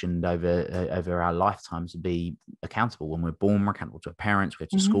conditioned over our lifetimes to be accountable. When we're born, we're accountable to our parents, we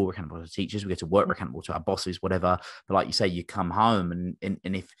go to school, we're accountable to teachers, we go to work, we're accountable to our bosses, whatever. But like you say, you come home and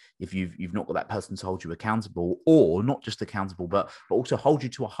if you've not got that person to hold you accountable, or not just accountable, but also hold you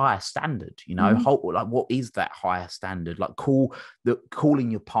to a higher standard, like what is that higher standard? Like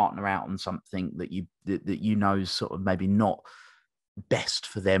calling your partner out on something that you know is sort of maybe not best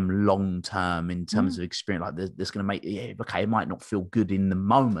for them long term in terms of experience, like that's going to make it might not feel good in the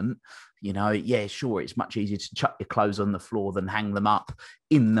moment, sure, it's much easier to chuck your clothes on the floor than hang them up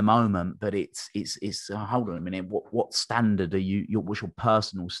in the moment, but it's hold on a minute, what standard are what's your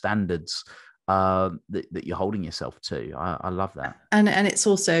personal standards that you're holding yourself to? I love that. And it's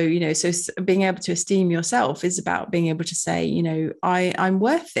also, so being able to esteem yourself is about being able to say, I'm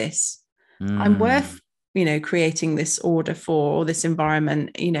worth this. I'm worth creating this order or this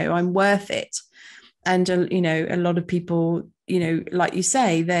environment, I'm worth it. And, a lot of people, like you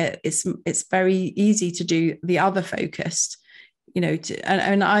say, that it's very easy to do the other focused,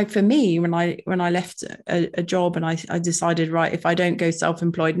 for me, when I left a job and I decided, right, if I don't go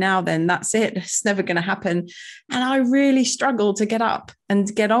self-employed now, then that's it. It's never going to happen. And I really struggled to get up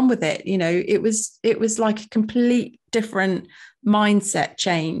and get on with it. It was like a complete different mindset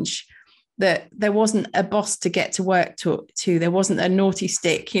change, that there wasn't a boss to get to work to. There wasn't a naughty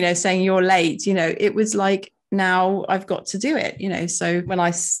stick, saying you're late. It was like, now I've got to do it. So when I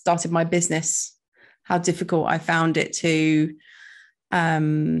started my business, how difficult I found it to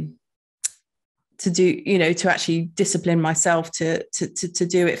do, to actually discipline myself to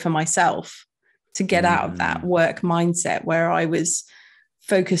do it for myself, to get out of that work mindset where I was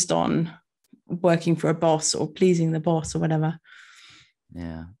focused on working for a boss or pleasing the boss or whatever.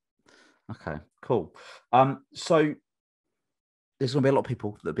 Yeah. Okay, cool. So there's going to be a lot of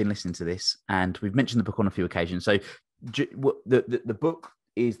people that have been listening to this, and we've mentioned the book on a few occasions. So the book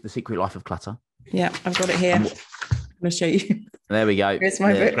is The Secret Life of Clutter. Yeah, I've got it here. I'm going to show you. There we go. It's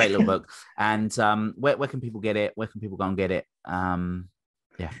my book. Great little book. And where can people get it? Where can people go and get it?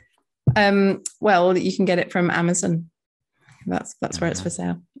 Well, you can get it from Amazon. That's where it's for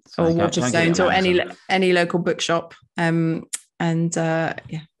sale. So or Waterstones or any local bookshop.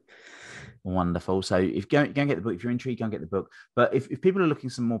 Wonderful. So if go and get the book, if you're intrigued, go and get the book. But if people are looking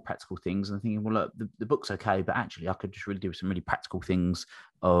for some more practical things and thinking, well, look, the book's okay, but actually I could just really do some really practical things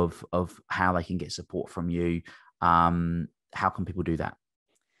of how they can get support from you. How can people do that?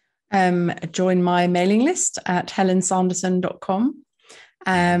 Join my mailing list at helensanderson.com.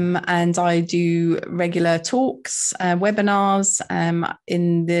 And I do regular talks, webinars.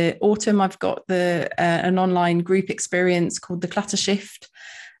 In the autumn, I've got an online group experience called the Clutter Shift,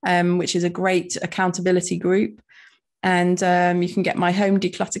 which is a great accountability group. And you can get my home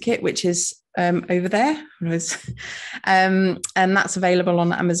declutter kit, which is over there. And that's available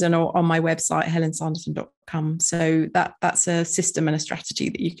on Amazon or on my website, helensanderson.com. So that's a system and a strategy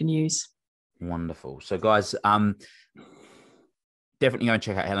that you can use. Wonderful. So guys, definitely go and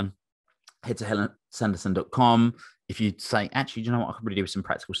check out Helen. Head to helensanderson.com. If you say, actually, do you know what? I could really do with some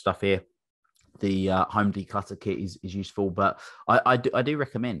practical stuff here. The home declutter kit is useful, but I do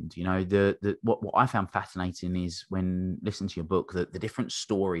recommend, what I found fascinating is when listening to your book, the different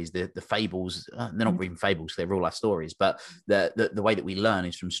stories, the fables, they're not even fables, they're real life stories, but the way that we learn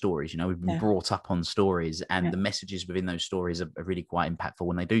is from stories. We've been brought up on stories, and the messages within those stories are really quite impactful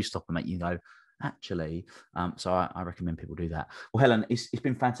when they do stop and make you go, actually. So I recommend people do that. Well, Helen, it's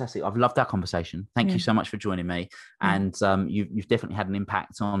been fantastic. I've loved our conversation. Thank you so much for joining me. And you've definitely had an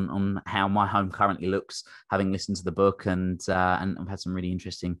impact on how my home currently looks, having listened to the book, and I've had some really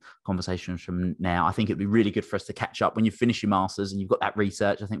interesting conversations from now. I think it'd be really good for us to catch up when you finish your masters and you've got that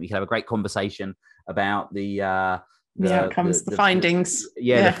research. I think we could have a great conversation about the outcomes, the findings.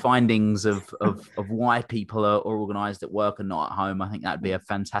 The findings of why people are organized at work and not at home. I think that'd be a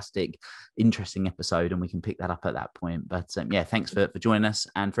fantastic, interesting episode, and we can pick that up at that point. But thanks for joining us,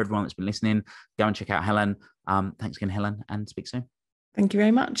 and for everyone that's been listening, go and check out Helen. Thanks again, Helen, and speak soon. Thank you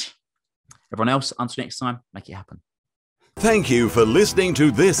very much. Everyone else, until next time, make it happen. Thank you for listening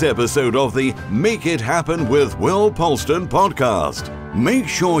to this episode of the Make It Happen with Will Polston podcast. Make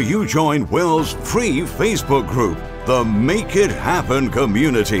sure you join Will's free Facebook group, the Make It Happen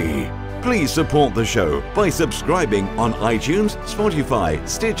community. Please support the show by subscribing on iTunes, Spotify,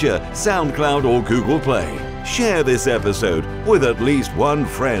 Stitcher, SoundCloud, or Google Play. Share this episode with at least one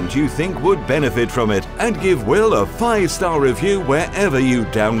friend you think would benefit from it, and give Will a 5-star review wherever you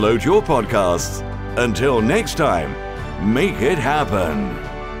download your podcasts. Until next time, make it happen.